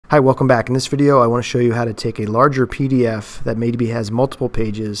Hi, welcome back. In this video I want to show you how to take a larger PDF that maybe has multiple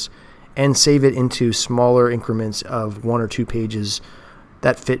pages and save it into smaller increments of 1 or 2 pages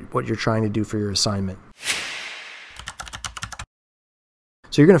that fit what you're trying to do for your assignment.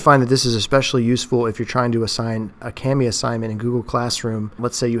 So you're going to find that this is especially useful if you're trying to assign a Kami assignment in Google Classroom.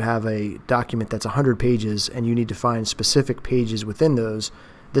 Let's say you have a document that's 100 pages and you need to find specific pages within those.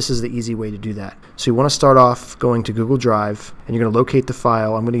 This is the easy way to do that. So you want to start off going to Google Drive and you're going to locate the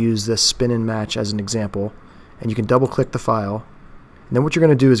file. I'm going to use this spin and match as an example, and you can double click the file, and then what you're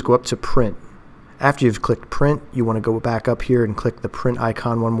going to do is go up to print. After you've clicked print, you want to go back up here and click the print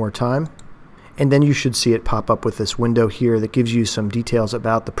icon one more time, and then you should see it pop up with this window here that gives you some details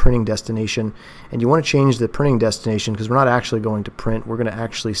about the printing destination. And you want to change the printing destination because we're not actually going to print, we're going to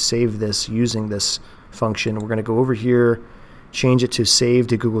actually save this using this function. We're going to go over here, change it to save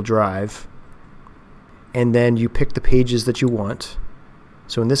to Google Drive, and then you pick the pages that you want.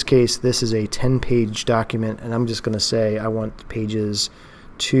 So in this case, this is a 10-page document, and I'm just going to say I want pages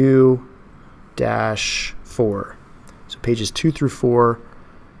 2-4. So pages 2 through 4,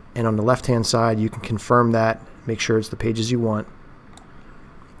 and on the left-hand side you can confirm that, make sure it's the pages you want.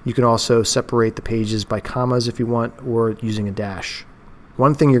 You can also separate the pages by commas if you want, or using a dash.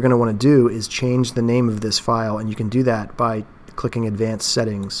 One thing you're going to want to do is change the name of this file, and you can do that by clicking Advanced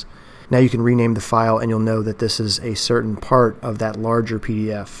Settings. Now you can rename the file and you'll know that this is a certain part of that larger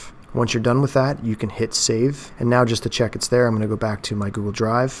PDF. Once you're done with that, you can hit Save. And now just to check it's there, I'm going to go back to my Google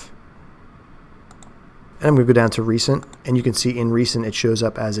Drive. And I'm going to go down to Recent, and you can see in Recent it shows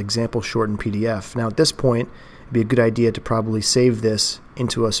up as Example Shortened PDF. Now at this point, it'd be a good idea to probably save this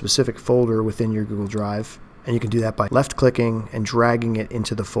into a specific folder within your Google Drive. And you can do that by left-clicking and dragging it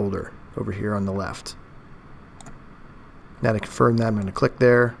into the folder over here on the left. Now to confirm that, I'm going to click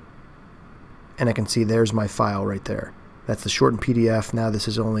there, and I can see there's my file right there. That's the shortened PDF. Now this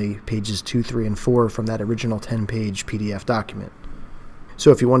is only pages 2, 3, and 4 from that original 10-page PDF document. So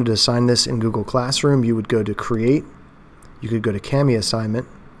if you wanted to assign this in Google Classroom, you would go to Create. You could go to Kami Assignment,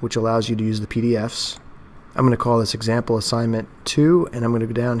 which allows you to use the PDFs. I'm going to call this Example Assignment 2, and I'm going to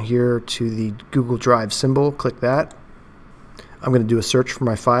go down here to the Google Drive symbol, click that. I'm going to do a search for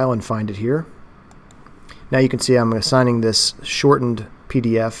my file and find it here. Now you can see I'm assigning this shortened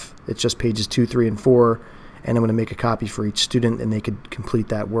PDF. It's just pages 2, 3, and 4, and I'm going to make a copy for each student and they could complete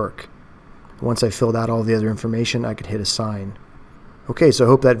that work. Once I filled out all the other information, I could hit Assign. Okay, so I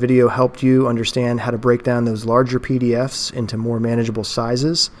hope that video helped you understand how to break down those larger PDFs into more manageable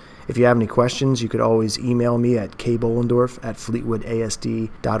sizes. If you have any questions, you could always email me at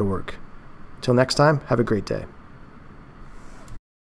kbollendorf@fleetwoodasd.org. Till next time, have a great day.